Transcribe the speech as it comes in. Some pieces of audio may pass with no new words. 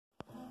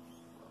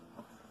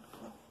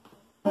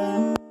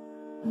Preacher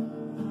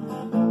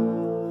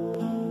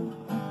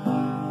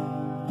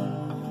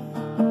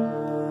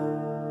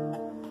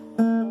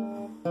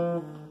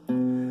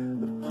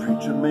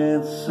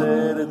man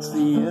said it's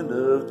the end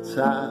of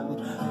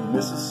time.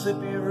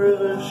 Mississippi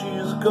River,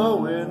 she's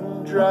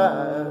going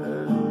dry.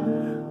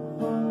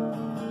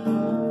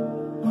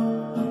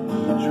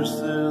 The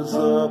interest is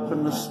up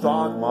and the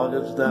stock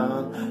market's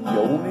down. You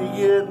only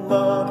get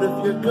mugged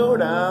if you go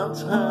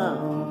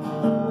downtown.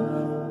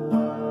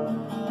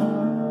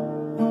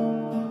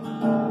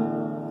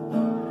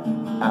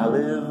 I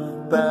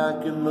live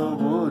back in the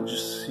woods, you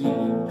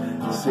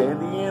see.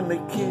 Sandy and the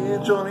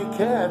kid, Johnny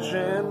Cash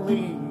and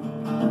me.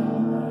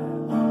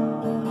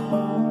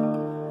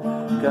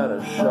 Got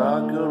a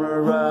shotgun, a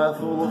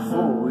rifle, a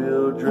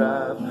four-wheel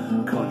drive.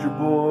 Country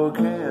boy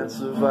can't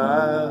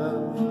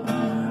survive.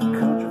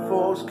 Country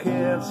folks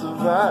can't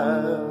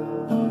survive.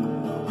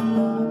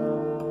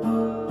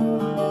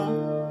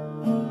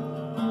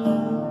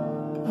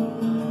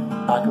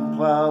 I can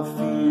plow a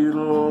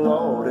field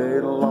all day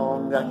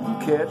long. I can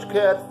catch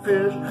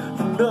catfish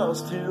from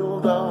dusk till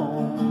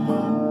dawn.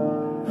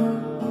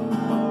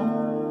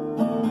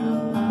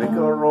 Make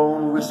our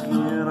own whiskey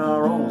and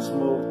our own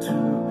smoke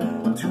too.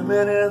 Too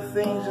many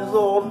things these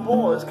old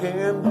boys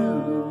can do.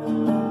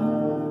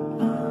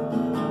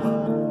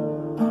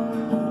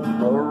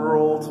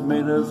 Rolled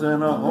tomatoes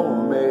and a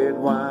homemade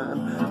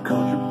wine.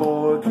 Country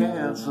boy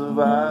can't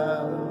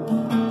survive.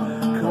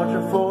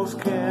 Country folks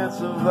can't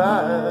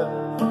survive.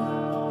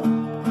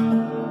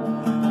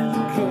 'Cause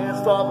you can't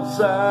stop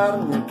aside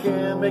and you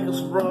can't make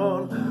us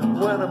run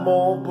when them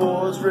old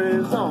boys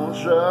raised on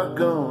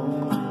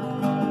shotgun.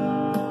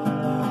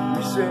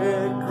 We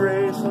say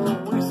grace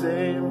and we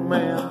say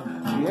man.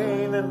 We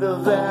ain't into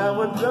that,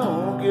 we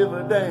don't give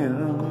a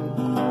damn.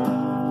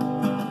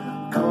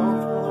 Come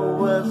from the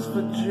West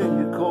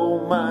Virginia coal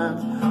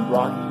mines,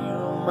 Rocky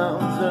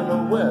Mountains and the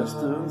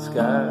western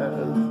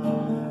skies.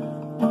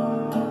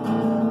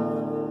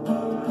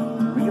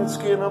 We can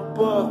skin a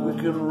buck, we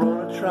can run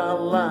a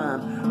trial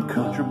line.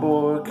 Country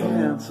boy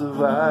can't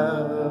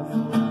survive.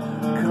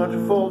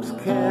 Country folks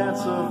can't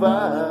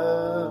survive.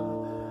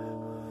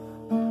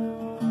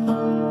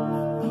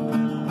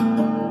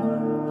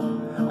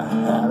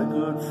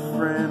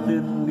 Friend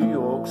in New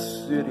York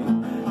City,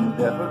 he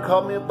never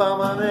called me by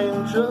my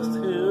name, just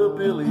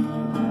hillbilly.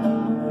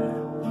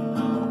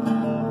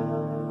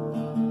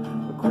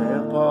 My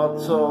grandpa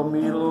taught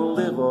me to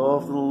live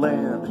off the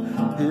land.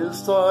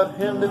 His taught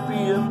him to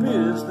be a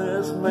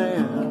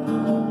businessman.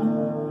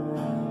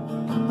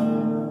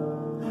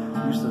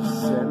 Used to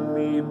send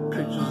me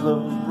pictures of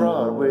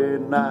Broadway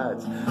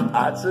nights.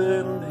 I'd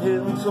send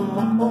him some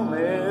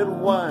homemade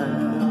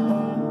wine.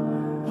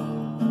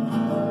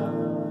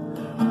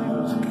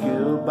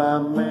 By a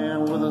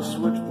man with a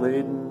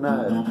switchblade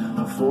knife.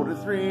 For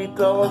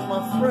 $43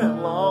 my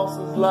friend lost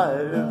his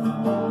life.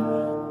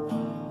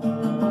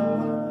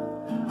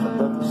 I'd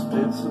love to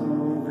spit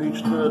some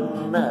beach nut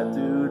in that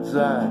dude's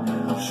eye.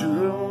 Shoot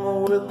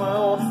him with my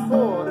old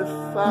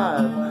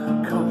 45.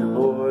 Country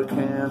boy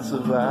can't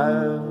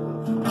survive.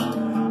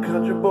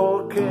 Country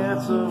boy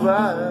can't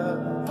survive.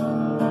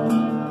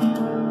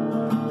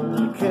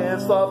 You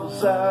can't stop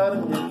aside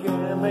and you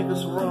can't make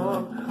us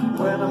run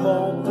when them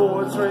old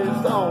boys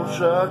raised on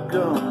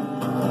shotgun.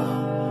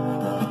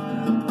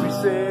 We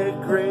say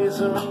grace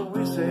and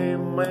we say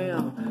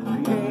man.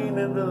 If you ain't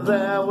into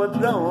that, we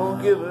don't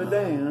give a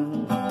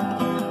damn.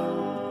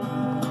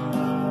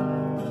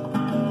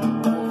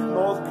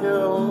 North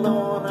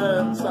Carolina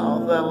and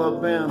South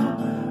Alabama,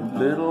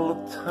 little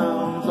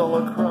towns all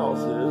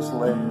across this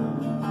land.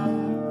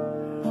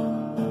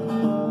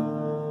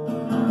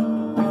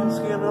 We can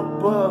skin a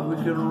buck, we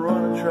can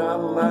run a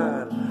trial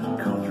line.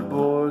 Country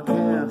boy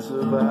can't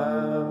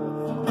survive.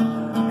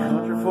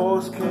 Country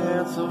folks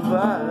can't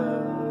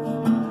survive.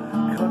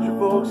 Country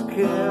folks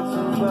can't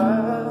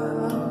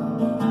survive.